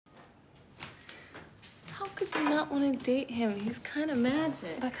you not want to date him? He's kind of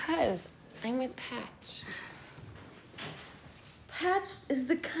magic. Because I'm with Patch. Patch is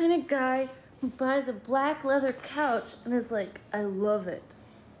the kind of guy who buys a black leather couch and is like, I love it.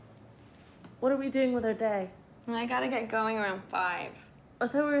 What are we doing with our day? I gotta get going around 5. I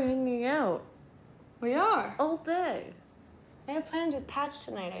thought we were hanging out. We are. All day. I have plans with Patch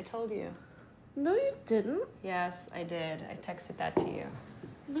tonight, I told you. No, you didn't. Yes, I did. I texted that to you.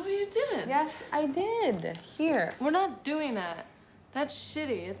 No, you didn't. Yes, I did. Here. We're not doing that. That's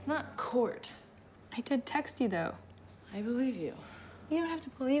shitty. It's not court. I did text you, though. I believe you. You don't have to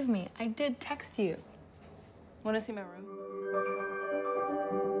believe me. I did text you. Want to see my room?